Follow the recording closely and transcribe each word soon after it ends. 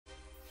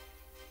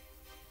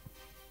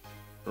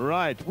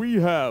Right, we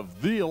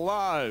have the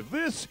live.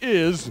 This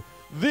is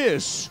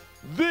the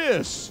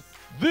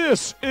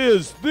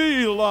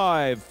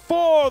live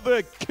for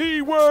the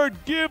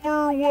keyword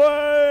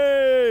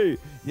giveaway.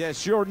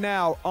 Yes, you're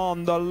now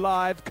on the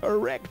live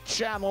correct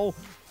channel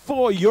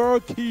for your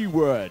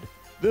keyword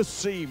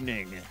this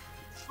evening.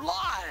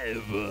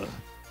 Live.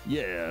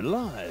 Yeah,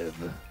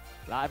 live.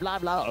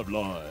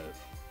 Live.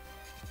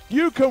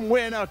 You can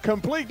win a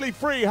completely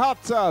free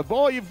hot tub.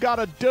 All you've got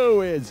to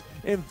do is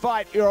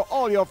invite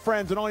all your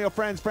friends and all your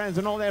friends' friends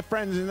and all their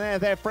friends and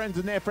their friends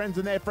and their friends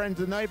and their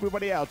friends and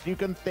everybody else you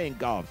can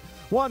think of.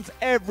 Once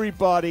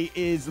everybody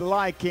is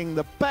liking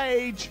the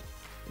page,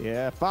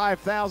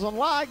 5,000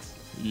 likes.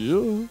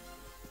 Yeah,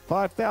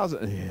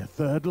 5,000. Yeah,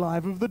 third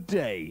live of the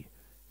day.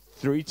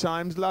 3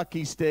 times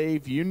lucky,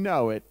 Steve. You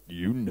know it.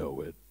 You know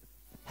it.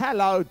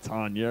 Hello,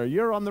 Tanya.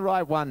 You're on the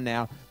right one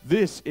now.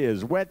 This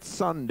is Wet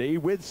Sunday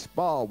with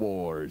Spa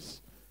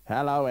Wars.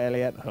 Hello,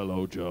 Elliot.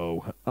 Hello,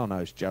 Joe. Oh, no,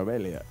 it's Joe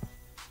Elliot.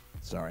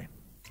 Sorry.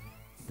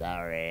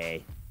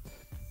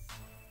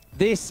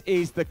 This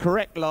is the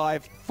correct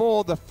live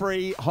for the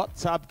free hot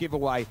tub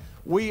giveaway.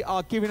 We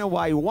are giving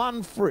away we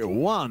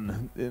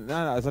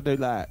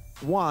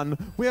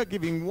are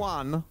giving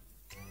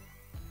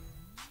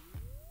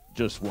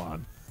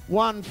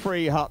one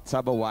free hot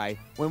tub away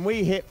when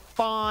we hit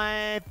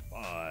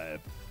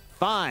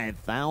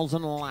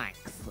 5,000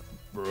 likes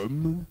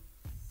from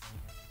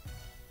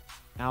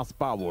our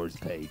Spa Wars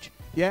page.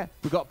 Yeah,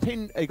 we got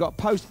a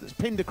post that's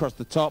pinned across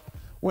the top.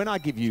 When I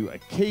give you a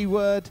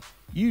keyword,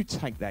 you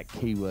take that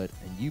keyword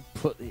and you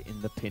put it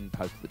in the pinned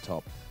post at the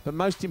top. But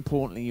most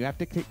importantly, you have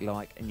to click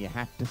like and you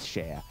have to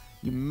share.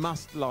 You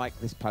must like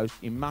this post,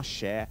 you must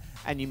share,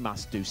 and you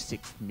must do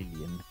 6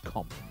 million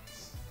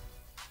comments.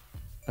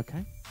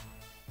 Okay?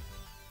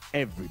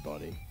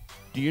 Everybody,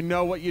 do you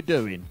know what you're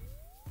doing?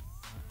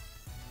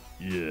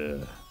 Yeah.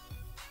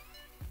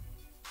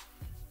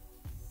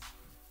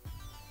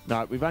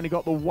 No, we've only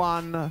got the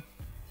one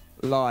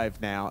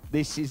live now.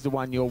 This is the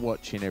one you're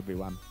watching,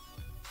 everyone.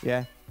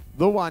 Yeah?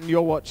 The one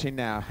you're watching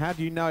now. How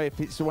do you know if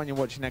it's the one you're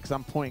watching now? Because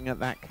I'm pointing at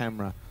that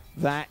camera.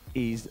 That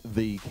is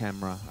the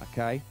camera,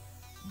 okay?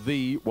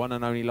 The one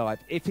and only live.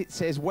 If it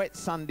says Wet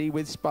Sunday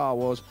with Spa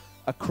Wars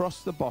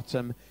across the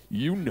bottom,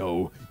 you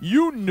know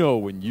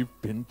when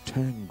you've been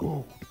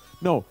tangled.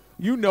 No,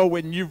 you know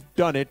when you've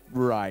done it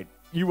right.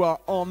 You are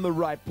on the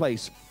right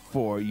place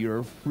for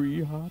your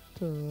free hot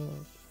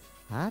tub.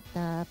 Hot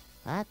tub.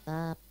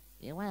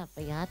 You want a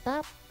free hot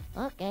tub?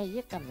 Okay,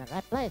 you come to the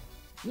right place.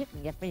 You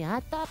can get free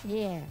hot tub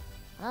here.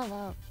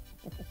 Hello.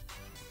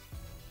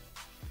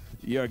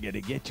 You're going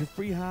to get your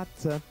free hot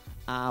tub.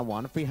 I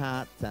want a free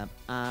hot tub.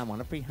 I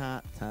want a free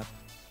hot tub.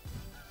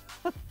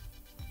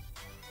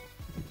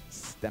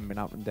 Stamping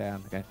up and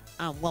down. Okay.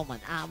 I'm woman.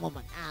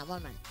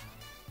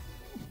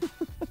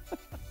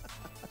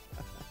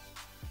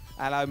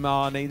 Hello,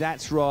 Marnie.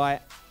 That's right.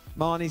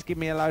 Marnie's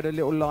giving me a load of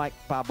little like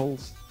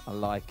bubbles. I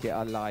like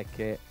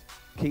it.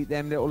 Keep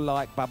them little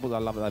like bubbles. I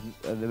love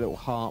the little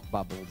heart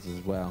bubbles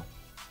as well.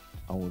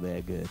 Oh,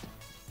 they're good.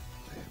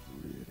 They're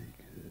really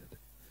good.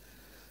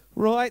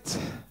 Right,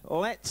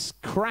 let's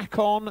crack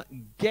on.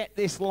 Get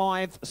this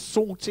live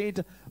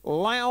sorted.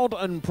 Loud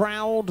and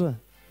proud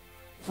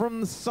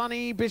from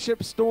sunny Bishop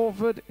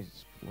Stortford.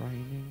 It's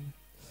raining.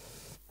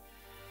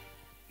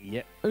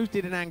 Yep. Who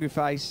did an angry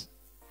face?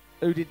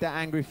 Who did that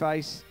angry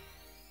face?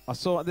 I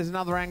saw there's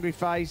another angry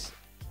face.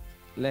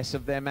 Less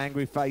of them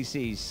angry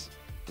faces.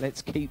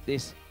 Let's keep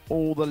this,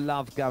 all the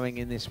love going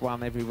in this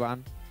one,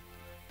 everyone.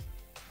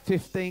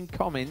 15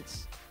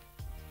 comments.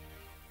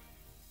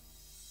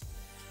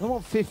 I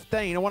want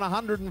 15. I want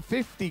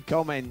 150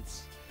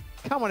 comments.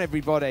 Come on,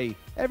 everybody.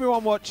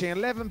 Everyone watching.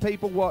 11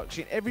 people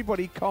watching.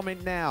 Everybody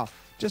comment now,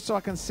 just so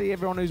I can see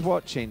everyone who's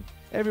watching.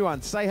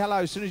 Everyone, say hello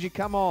as soon as you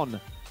come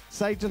on.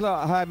 Say to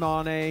like, hi,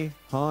 Marnie.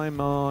 Hi,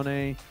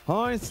 Marnie.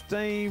 Hi,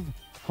 Steve.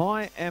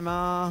 Hi,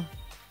 Emma.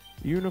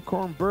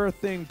 Unicorn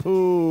birthing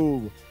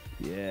pool.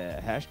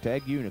 Yeah,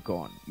 hashtag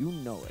unicorn. You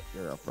know it,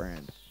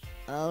 girlfriend.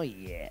 Oh,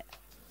 yeah.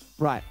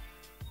 Right.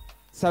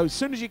 So as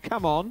soon as you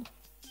come on,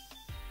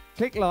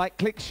 click like,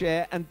 click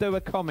share, and do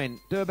a comment.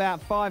 Do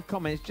about 5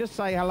 comments. Just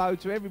say hello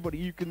to everybody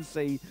you can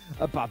see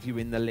above you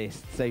in the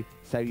list. So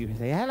you can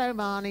say, hello,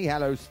 Marnie.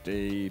 Hello,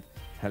 Steve.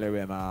 Hello,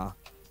 Emma.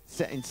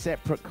 Set in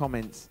separate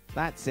comments.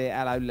 That's it.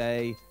 Hello,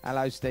 Lee.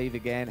 Hello, Steve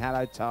again.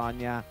 Hello,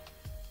 Tanya.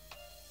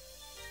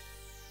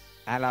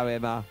 Hello,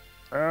 Emma.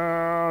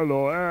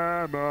 Hello,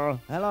 Emma.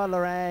 Hello,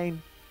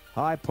 Lorraine.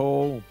 Hi,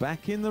 Paul.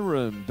 Back in the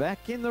room.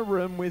 Back in the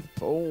room with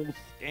Paul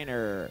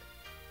Skinner.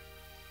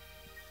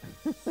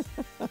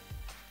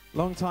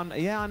 Long time.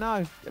 Yeah, I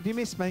know. Have you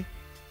missed me?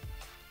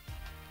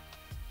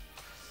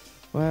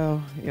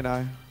 Well, you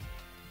know,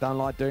 don't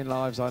like doing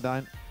lives, I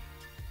don't.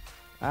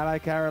 Hello,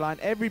 Caroline.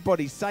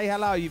 Everybody, say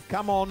hello. You've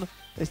come on.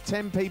 There's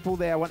 10 people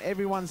there. I want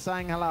everyone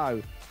saying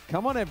hello.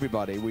 Come on,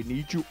 everybody. We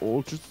need you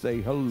all to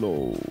say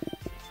hello.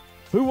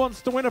 Who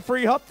wants to win a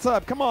free hot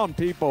tub? Come on,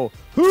 people.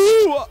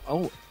 Who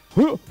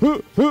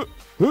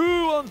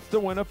wants to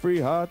win a free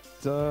hot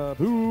tub?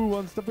 Who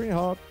wants the free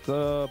hot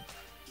tub?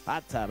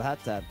 Hot tub,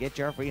 hot tub. Get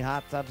your free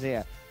hot tubs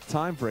here.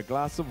 Time for a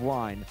glass of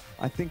wine.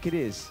 I think it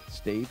is,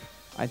 Steve.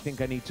 I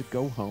think I need to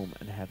go home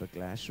and have a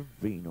glass of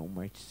vino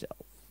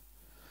myself.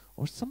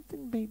 Or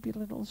something maybe a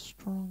little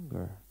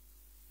stronger.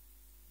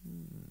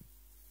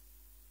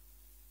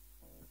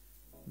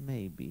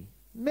 Maybe.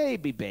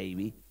 Maybe,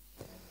 baby.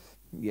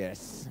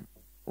 Yes.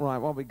 Right,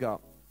 what we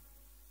got?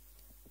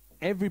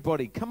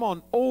 Everybody, come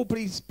on. All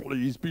please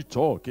be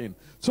talking.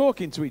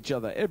 Talking to each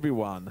other,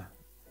 everyone.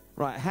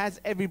 Right, has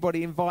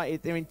everybody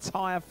invited their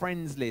entire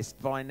friends list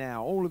by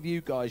now? All of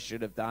you guys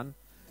should have done.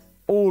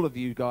 All of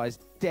you guys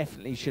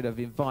definitely should have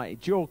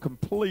invited your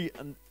complete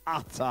and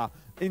utter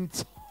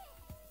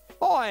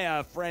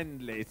entire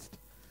friend list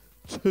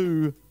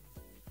to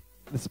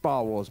the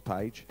SpaWars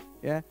page.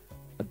 Yeah?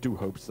 I do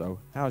hope so.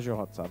 How's your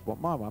hot tub? What,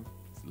 my one?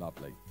 It's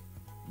lovely.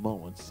 My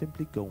one's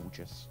simply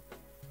gorgeous.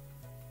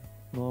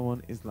 My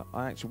one is like,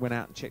 I actually went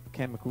out and checked the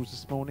chemicals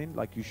this morning,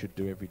 like you should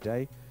do every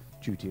day.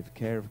 Duty of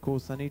care, of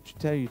course, I need to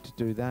tell you to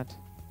do that.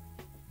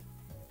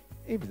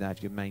 Even though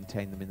if you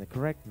maintain them in the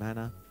correct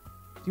manner,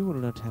 you will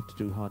not have to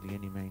do hardly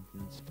any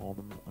maintenance for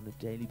them on a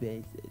daily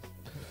basis.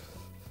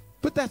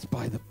 But that's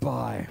by the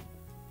by.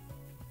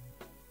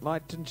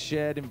 Liked and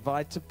shared,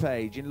 invite to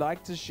page. You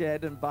like to share,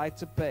 invite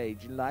to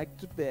page. You like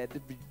to bed,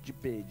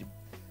 page.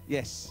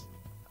 Yes.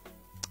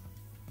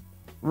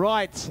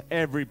 Right,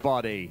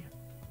 everybody.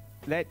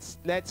 Let's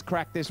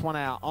crack this one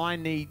out. I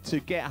need to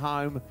get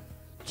home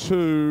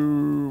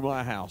to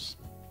my house.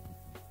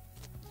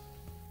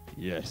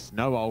 Yes,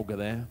 no Olga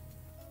there.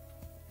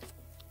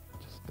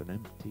 Just an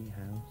empty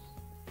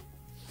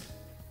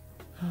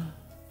house.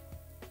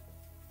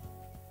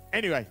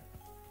 Anyway.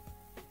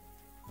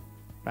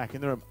 Back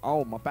in the room.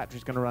 Oh, my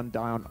battery's going to run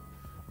down.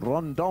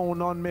 Run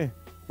down on me.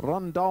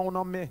 Run down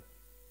on me.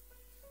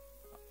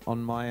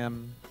 On my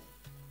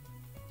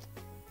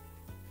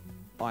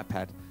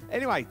iPad.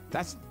 Anyway,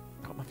 that's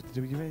got nothing to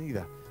do with you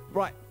either.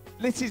 Right,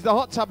 this is the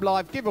Hot Tub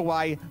Live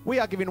giveaway. We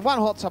are giving one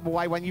hot tub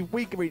away when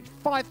we reach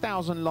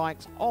 5,000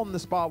 likes on the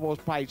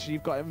SpaWars page. So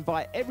you've got to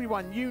invite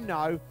everyone you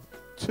know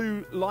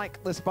to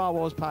like the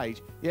SpaWars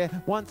page. Yeah,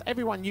 once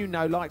everyone you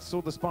know likes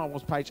all the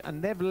SpaWars page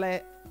and they've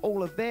let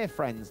all of their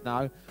friends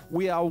know,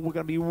 we're going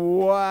to be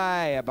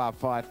way above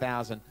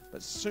 5,000. But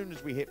as soon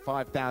as we hit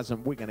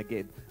 5,000, we're going to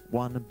give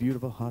one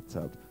beautiful hot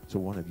tub to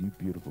one of you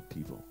beautiful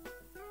people.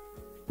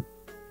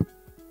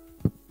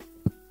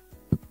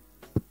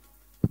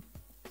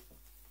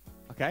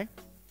 Okay?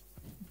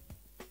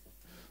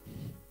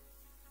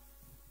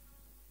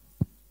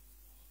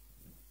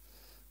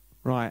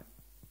 Right.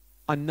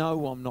 I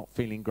know I'm not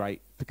feeling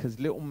great because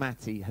little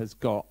Matty has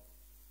got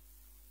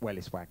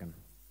Wellis wagon.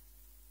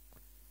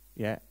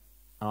 Yeah,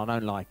 and I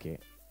don't like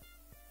it.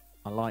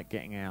 I like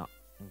getting out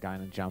and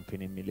going and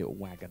jumping in my little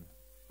wagon.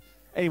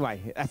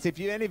 Anyway, that's if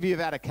any of you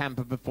have had a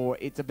camper before,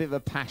 it's a bit of a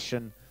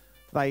passion.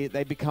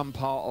 They become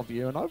part of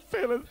you, and I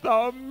feel as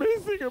though I'm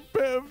missing a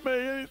bit of me,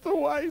 and it's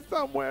away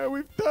somewhere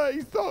with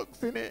dirty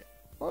socks in it.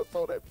 I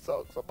saw them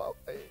socks on my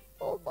feet,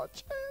 on my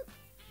chest.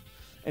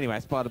 Anyway,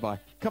 it's by the by.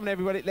 Come on,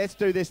 everybody, let's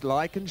do this.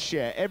 Like and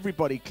share.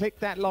 Everybody, click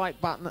that like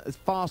button as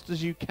fast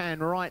as you can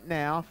right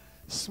now.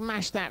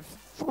 Smash that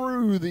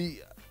through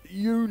the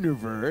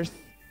universe,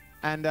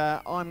 and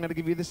I'm going to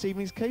give you this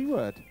evening's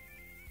keyword.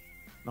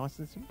 Nice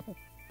and simple.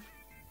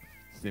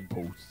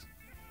 Simples.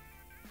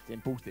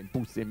 Simple,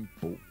 simple,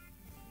 simple.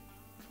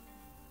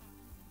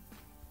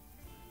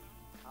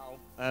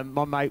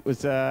 My mate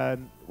was,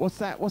 what's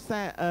that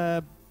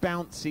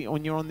bouncy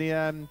when you're on the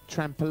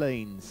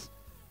trampolines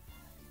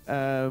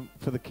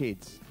for the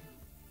kids?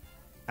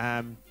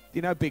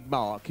 You know Big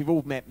Mark? You've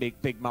all met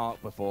Big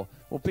Mark before.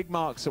 Well, Big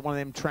Mark's at one of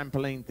them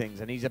trampoline things,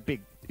 and he's a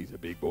big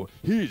boy.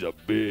 He's a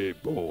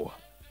big boy.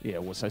 Yeah,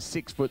 well, so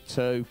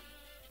 6'2",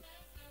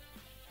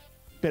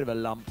 bit of a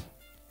lump.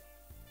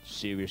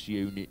 Serious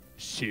unit.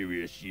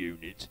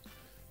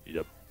 He's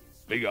a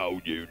big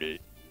old unit.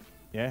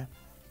 Yeah?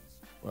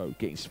 Well,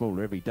 getting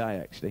smaller every day,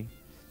 actually.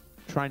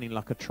 Training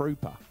like a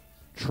trooper.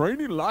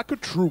 Training like a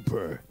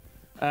trooper.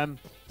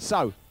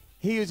 So,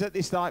 he was at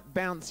this, like,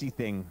 bouncy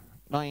thing.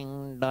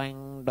 Doing,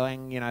 doing,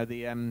 doing, you know,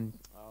 the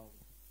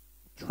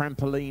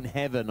trampoline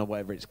heaven or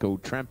whatever it's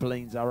called.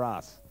 Trampolines are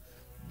us.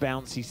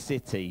 Bouncy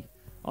city.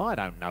 I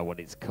don't know what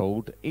it's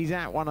called. He's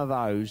at one of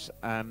those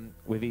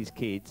with his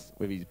kids,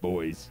 with his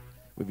boys.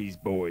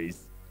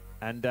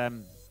 And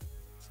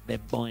they're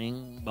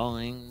boing,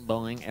 boing,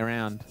 boing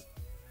around.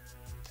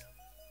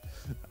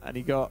 And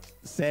he got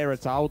Sarah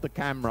to hold the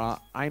camera,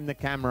 aim the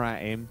camera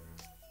at him,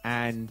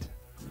 and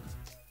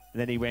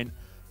then he went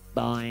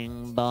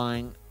boing, boing,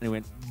 and he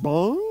went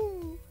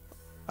boing.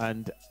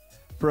 And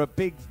for a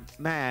big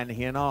man,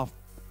 he and a half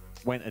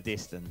went a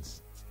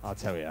distance, I'll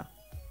tell you.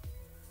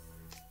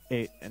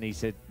 And he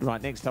said,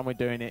 right, next time we're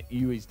doing it,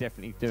 you is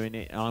definitely doing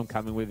it, and I'm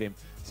coming with him.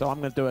 So I'm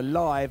going to do a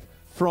live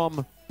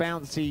from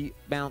bouncy,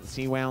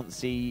 bouncy,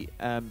 bouncy,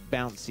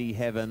 bouncy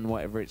heaven,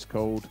 whatever it's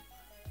called.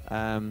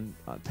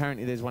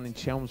 Apparently there's one in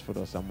Chelmsford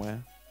or somewhere.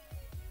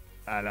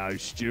 Hello,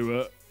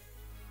 Stuart.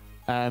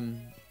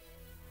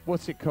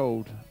 What's it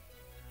called?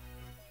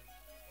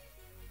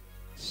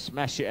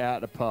 smash it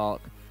out of the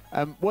park.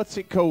 What's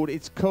it called?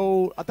 It's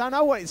called, I don't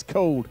know what it's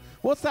called.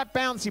 What's that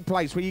bouncy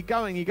place where you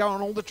go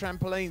on all the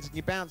trampolines and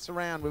you bounce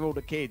around with all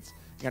the kids?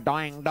 You're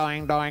dying,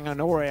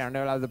 and all around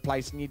all over the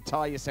place, and you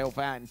tie yourself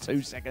out in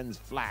 2 seconds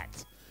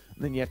flat.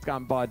 And then you have to go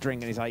and buy a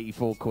drink, and it's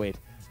 84 quid.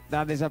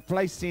 Now, there's a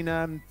place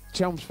in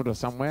Chelmsford or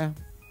somewhere,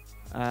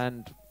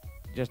 and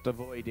just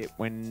avoid it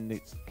when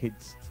it's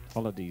kids'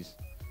 holidays.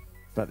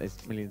 But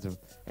there's millions of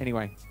them.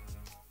 Anyway,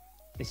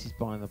 this is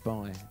by the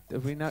by. Do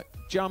we know?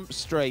 Jump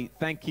Street.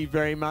 Thank you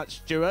very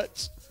much,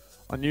 Stuart.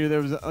 I knew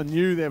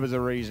there was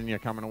a reason you're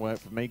coming to work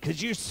for me, because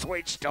you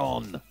switched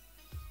on.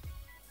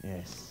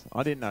 Yes,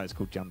 I didn't know it's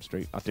called Jump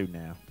Street. I do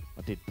now.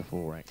 I did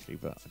before, actually,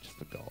 but I just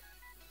forgot.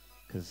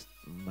 Because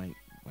mate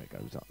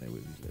goes up there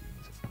with his little...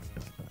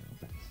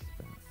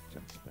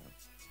 Jumps about.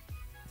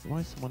 Why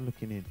is someone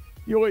looking in?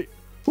 Yoy,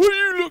 what are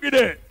you looking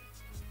at?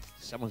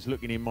 Someone's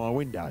looking in my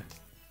window.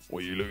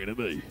 What are you looking at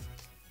me?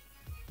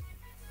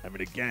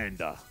 Having a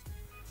gander.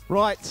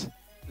 Right,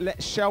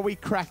 shall we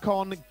crack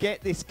on,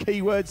 get this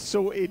keyword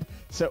sorted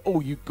so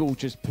all you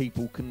gorgeous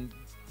people can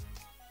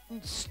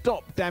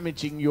stop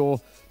damaging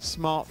your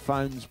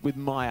smartphones with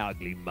my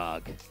ugly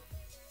mug.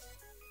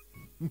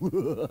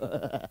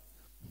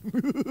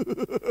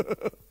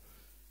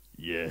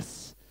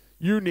 Yes,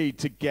 you need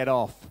to get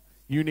off.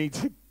 You need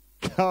to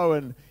go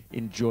and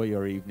enjoy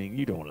your evening.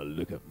 You don't want to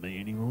look at me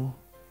anymore.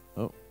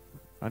 Oh,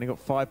 I only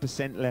got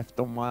 5% left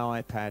on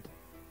my iPad.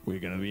 We're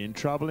going to be in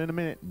trouble in a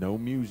minute. No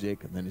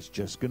music, and then it's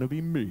just going to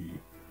be me.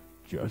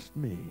 Just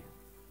me.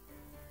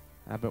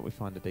 How about we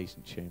find a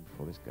decent tune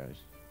before this goes?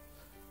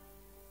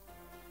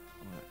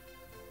 Right.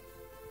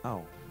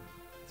 Oh,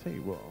 tell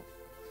you what.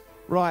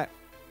 Right.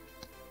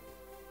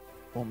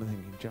 What am I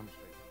thinking? Jump Street.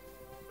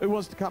 Who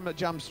wants to come to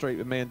Jump Street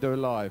with me and do a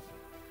live?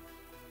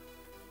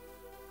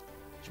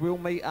 Should we all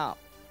meet up?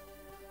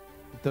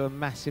 Do a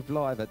massive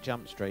live at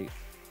Jump Street.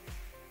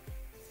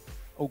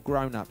 All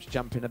grown-ups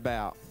jumping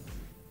about.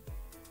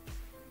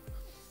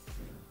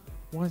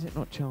 Why is it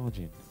not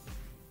charging?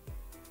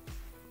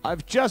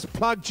 I've just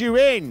plugged you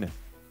in.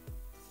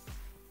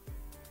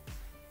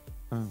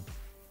 Oh.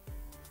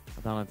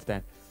 I don't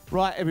understand.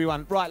 Right,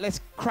 everyone. Right,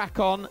 let's crack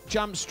on.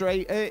 Jump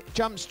Street.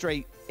 Jump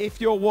Street. If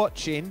you're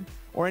watching,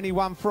 or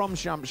anyone from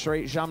Jump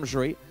Street,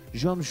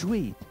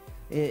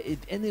 if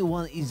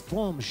anyone is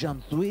from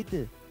Jump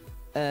Street,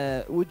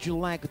 would you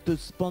like to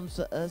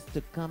sponsor us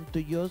to come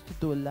to yours to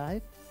do a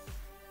live?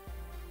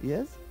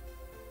 Yes?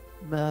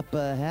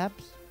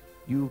 Perhaps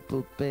you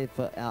will pay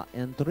for our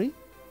entry.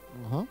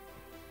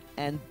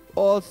 And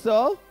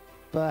also,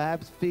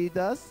 perhaps feed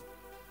us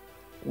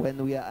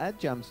when we are at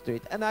Jump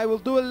Street. And I will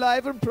do a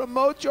live and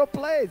promote your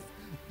place.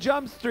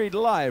 Jump Street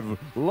live.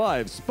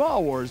 Spa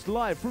Wars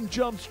live from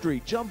Jump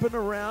Street. Jumping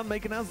around,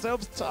 making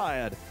ourselves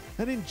tired,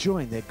 and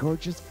enjoying their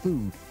gorgeous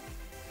food.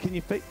 Can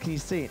you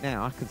see it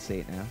now? I can see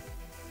it now.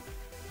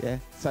 Yeah.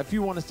 So if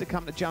you want us to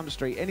come to Jump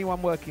Street,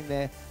 anyone working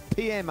there,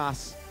 PM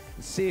us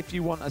and see if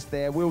you want us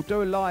there. We'll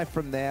do a live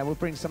from there. We'll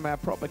bring some of our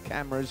proper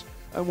cameras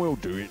and we'll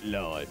do it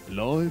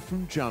live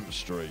from Jump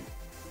Street.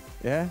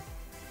 Yeah?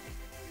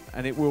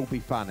 And it will be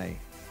funny.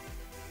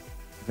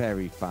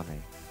 Very funny.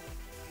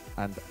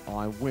 And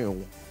I will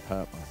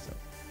hurt myself.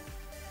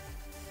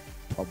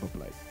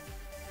 Probably.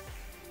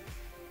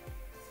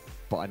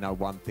 But I know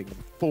one thing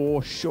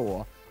for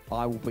sure.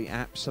 I will be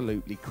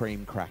absolutely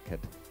cream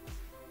crackered.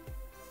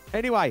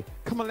 Anyway,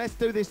 come on, let's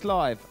do this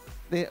live.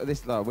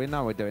 This live. We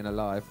know we're doing a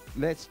live.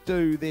 Let's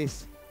do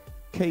this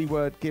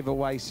keyword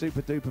giveaway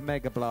super duper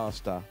mega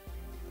blaster.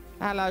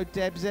 Hello,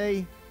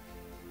 Debsy.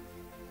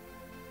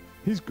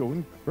 He's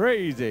going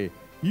crazy.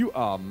 You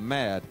are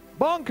mad.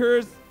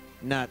 Bonkers.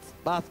 Nuts.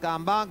 Boss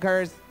gone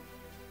bonkers.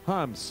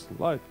 I'm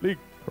slightly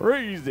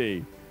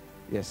crazy.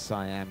 Yes,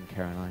 I am,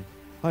 Caroline.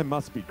 I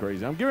must be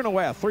crazy. I'm giving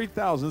away a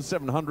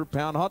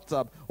 3,700-pound hot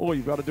tub. All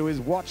you've got to do is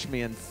watch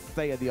me and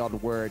say the odd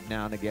word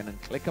now and again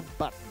and click a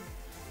button.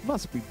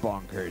 Must be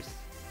bonkers.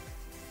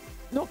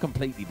 Not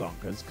completely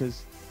bonkers,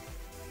 because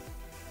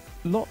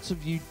lots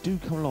of you do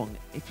come along.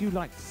 If you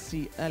like to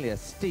see earlier,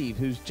 Steve,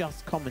 who's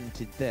just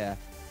commented there.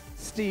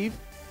 Steve,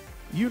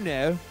 you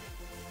know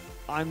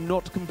I'm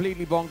not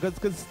completely bonkers,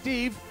 because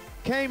Steve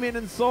came in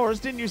and saw us,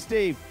 didn't you,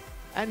 Steve?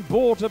 And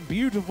bought a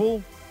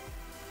beautiful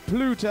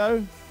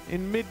Pluto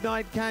in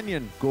Midnight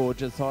Canyon.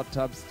 Gorgeous hot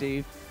tub,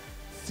 Steve.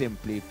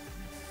 Simply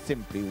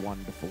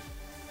wonderful.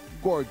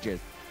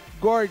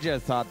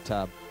 Gorgeous hot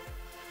tub.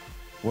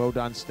 Well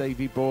done,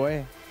 Stevie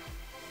boy.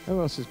 Who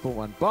else has bought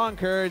one?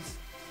 Bonkers.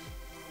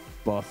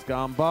 Boss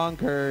gone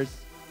bonkers.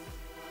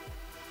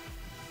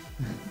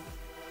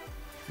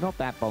 Not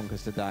that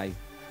bonkers today.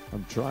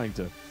 I'm trying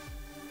to.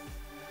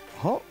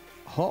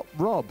 Hot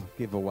Rob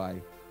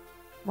giveaway.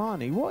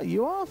 Marnie, what are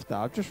you after?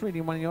 I'm just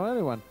reading one of your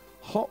earlier one.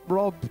 Hot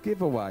Rob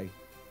giveaway.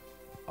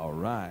 All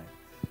right.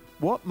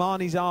 What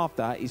Marnie's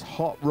after is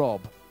Hot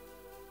Rob.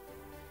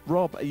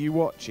 Rob, are you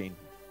watching?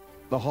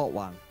 The hot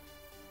one.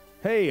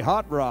 Hey,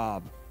 Hot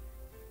Rob.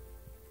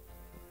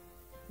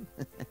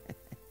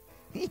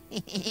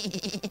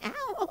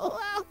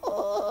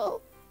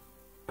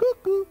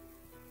 Cuckoo.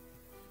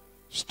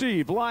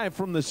 Steve, live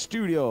from the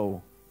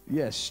studio.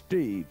 Yes,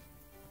 Steve.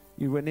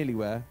 You were nearly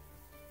where?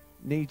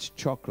 Needs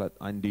chocolate.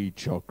 I need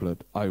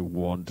chocolate. I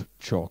want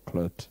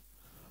chocolate.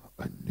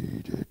 I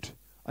need it.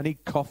 I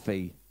need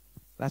coffee.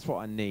 That's what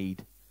I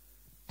need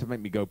to make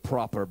me go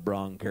proper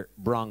bronkers.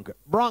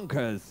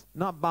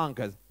 Not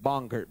bonkers.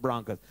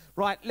 Bronkers.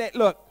 Right,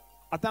 look,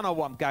 I don't know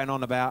what I'm going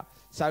on about.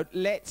 So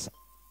let's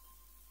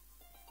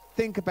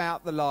think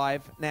about the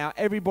live. Now,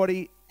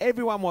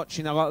 everyone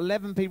watching, I've got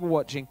 11 people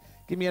watching.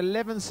 Give me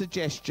 11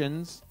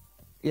 suggestions.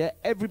 Yeah,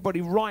 everybody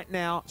right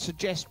now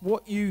suggest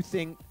what you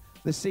think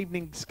this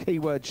evening's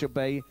keyword should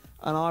be,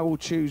 and I will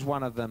choose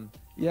one of them.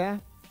 Yeah?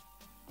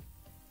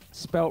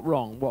 Spelt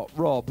wrong. What?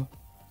 Rob?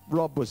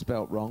 Rob was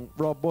spelt wrong.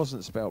 Rob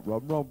wasn't spelt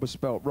wrong. Rob was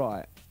spelt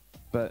right.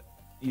 But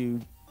you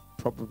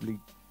probably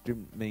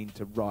didn't mean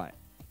to write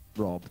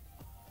Rob.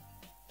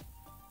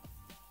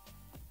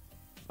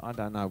 I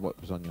don't know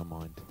what was on your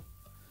mind.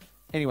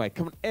 Anyway,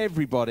 come on,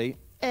 everybody.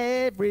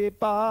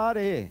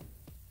 Everybody.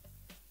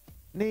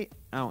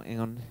 Oh, hang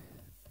on.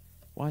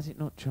 Why is it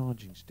not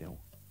charging still?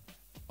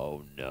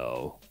 Oh,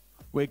 no.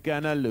 We're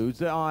going to lose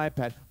the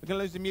iPad. We're going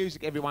to lose the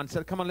music, everyone.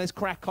 So come on, let's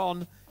crack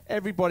on.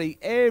 Everybody,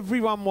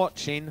 everyone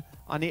watching,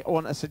 I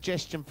want a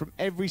suggestion from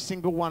every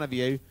single one of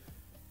you.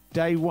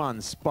 Day one,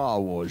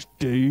 SpaWars.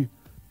 Day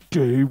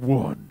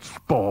one,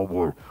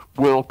 SpaWars.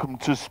 Welcome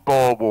to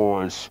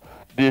SpaWars.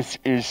 This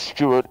is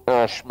Stuart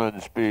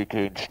Ashman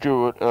speaking.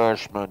 Stuart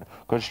Ashman.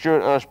 Could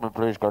Stuart Ashman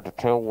please go to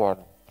tail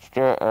one?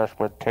 Stuart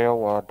Ashman, tail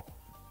one.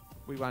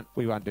 We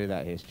won't do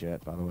that here,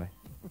 Stuart, by the way.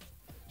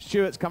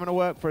 Stuart's coming to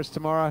work for us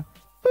tomorrow.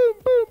 Boom,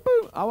 boom,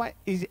 boom. Oh, wait.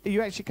 Are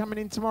you actually coming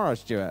in tomorrow,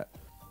 Stuart?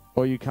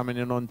 Or are you coming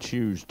in on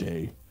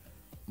Tuesday?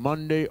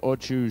 Monday or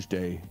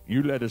Tuesday?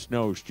 You let us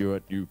know,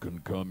 Stuart. You can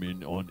come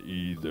in on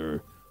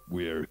either.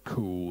 We're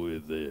cool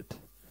with it.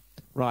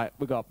 Right,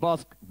 we got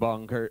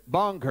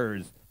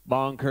bonkers,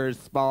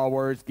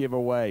 SpaWars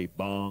giveaway.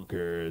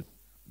 Bonkers.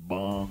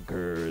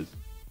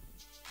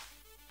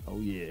 Oh,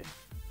 yeah.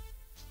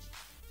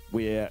 Oh,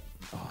 yeah,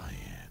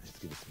 let's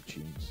give it some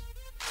tunes.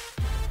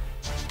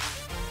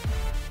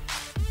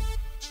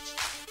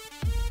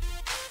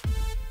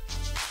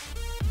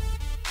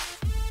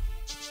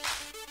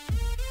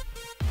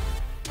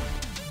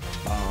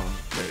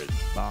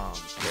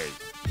 Bonkers.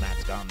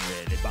 Matt's gone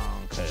really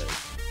bonkers.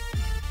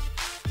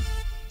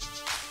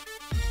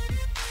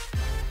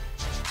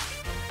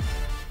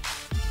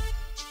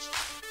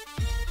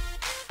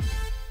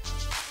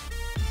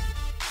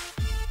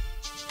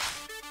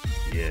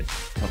 Yes,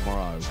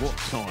 tomorrow. What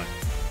time?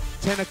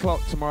 10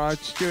 o'clock tomorrow.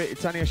 Stuart,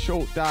 it's only a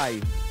short day.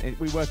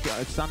 We work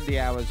at Sunday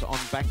hours on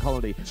bank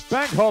holiday.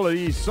 Bank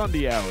holiday is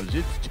Sunday hours.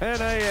 It's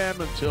 10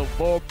 a.m. until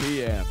 4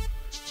 p.m.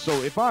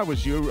 So if I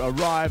was you,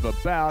 arrive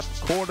about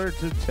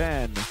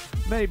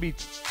 9:45. Maybe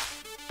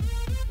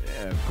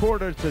yeah,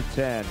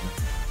 9:45.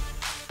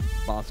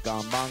 Boss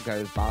gone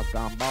bonkers, boss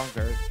gone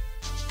bonkers.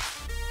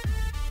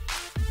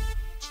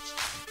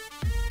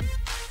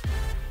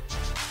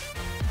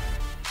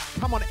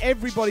 Come on,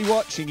 everybody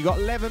watching. You got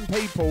 11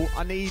 people.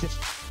 I need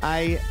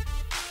a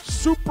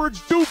super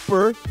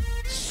duper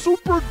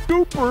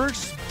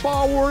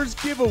SpaWars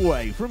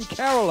giveaway from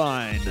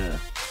Caroline.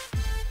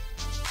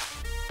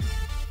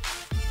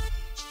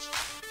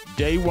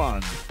 Day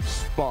one,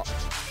 Spa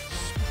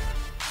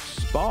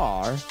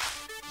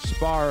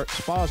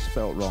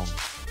spelled wrong.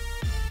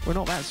 We're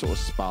not that sort of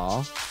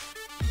spa.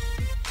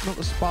 Not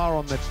the spa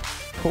on the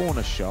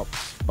corner shop,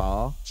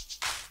 Spa.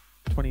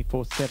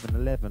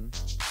 24/7/11.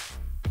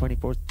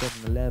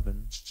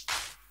 24/7/11.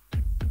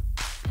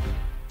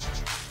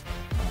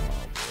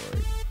 Oh boy.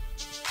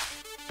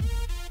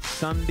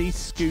 Sunday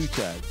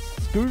Scooter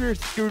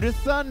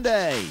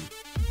Sunday.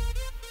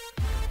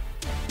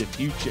 The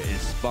future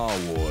is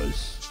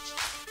SpaWars.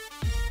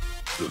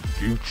 The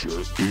future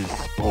is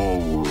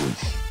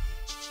SpaWars.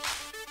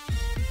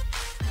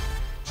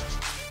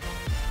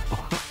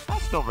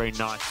 That's not very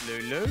nice,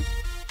 Lulu.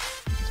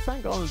 It's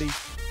bank holiday.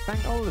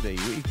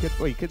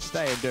 You could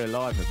stay and do a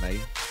live with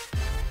me.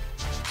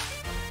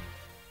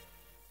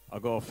 I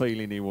got a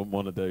feeling he wouldn't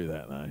want to do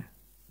that, though.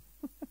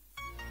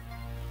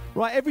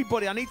 Right,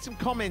 everybody, I need some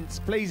comments,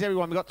 please,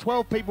 everyone. We've got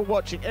 12 people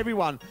watching.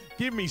 Everyone,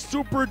 give me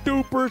super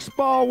duper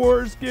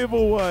SpaWars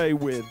giveaway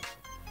with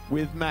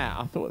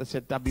Matt. I thought they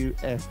said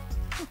WF.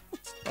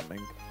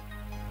 Something.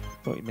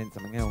 Thought you meant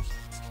something else.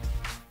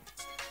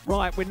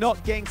 Right, we're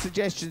not getting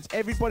suggestions.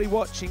 Everybody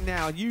watching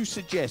now, you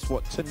suggest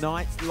what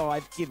tonight's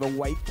live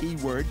giveaway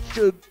keyword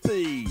should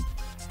be.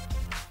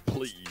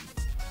 Please.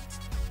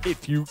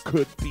 If you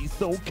could be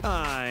so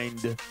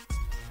kind.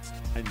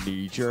 I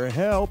need your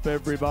help,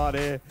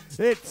 everybody.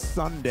 It's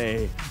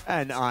Sunday,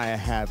 and I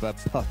have a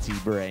putty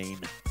brain.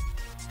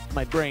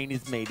 My brain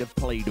is made of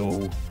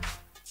Play-Doh.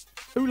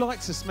 Who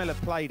likes the smell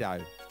of Play-Doh?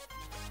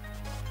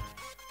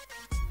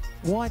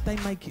 Why'd they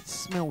make it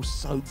smell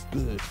so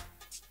good?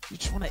 You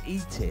just want to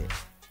eat it.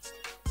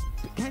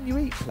 But can you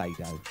eat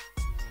Play-Doh?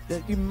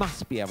 You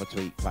must be able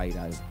to eat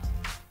Play-Doh.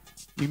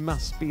 You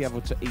must be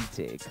able to eat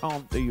it. It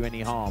can't do you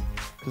any harm,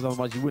 because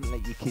otherwise you wouldn't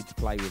let your kids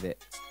play with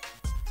it.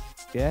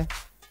 Yeah?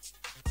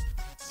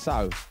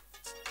 So,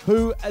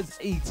 who has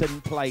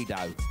eaten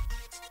Play-Doh?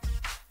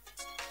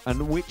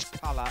 And which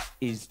colour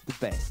is the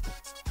best?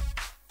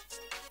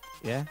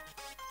 Yeah?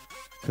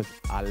 Because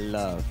I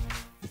love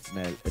the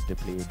smell of the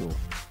Play-Doh.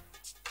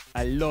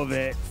 I love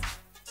it.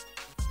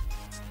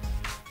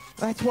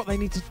 That's what they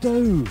need to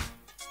do.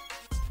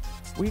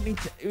 We need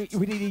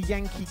a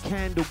Yankee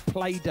Candle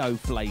Play-Doh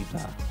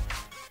flavour.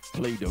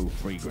 Play-Doh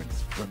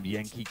fragrance from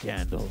Yankee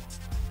Candle.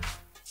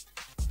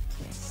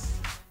 Yes.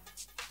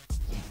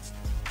 Yes.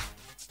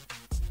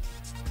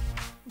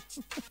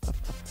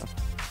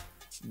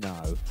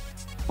 No.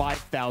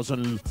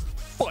 5,000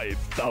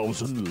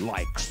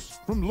 likes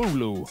from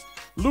Lulu.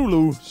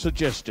 Lulu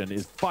suggestion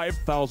is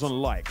 5,000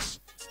 likes.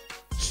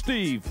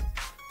 Steve,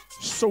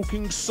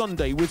 soaking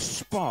Sunday with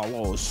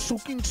SpaWars.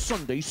 Soaking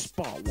Sunday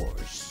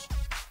SpaWars.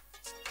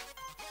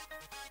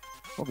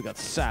 Oh, we got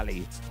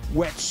Sally.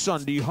 Wet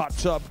Sunday hot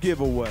tub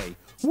giveaway.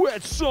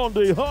 Wet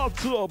Sunday hot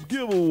tub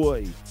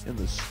giveaway. In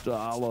the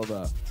style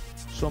of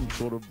some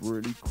sort of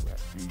really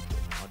crappy.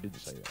 I didn't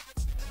say that.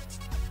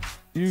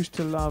 Used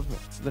to love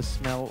the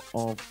smell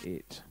of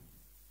it.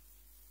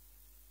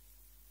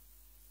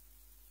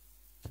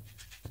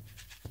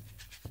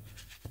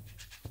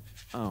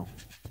 Oh,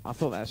 I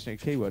thought that's a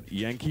keyword.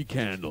 Yankee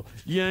Candle.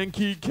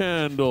 Yankee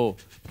Candle.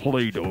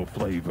 Play-Doh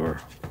flavor.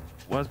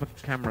 Where's my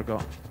camera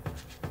got?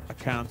 I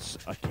can't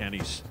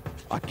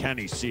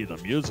see the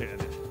music in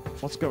it.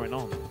 What's going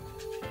on?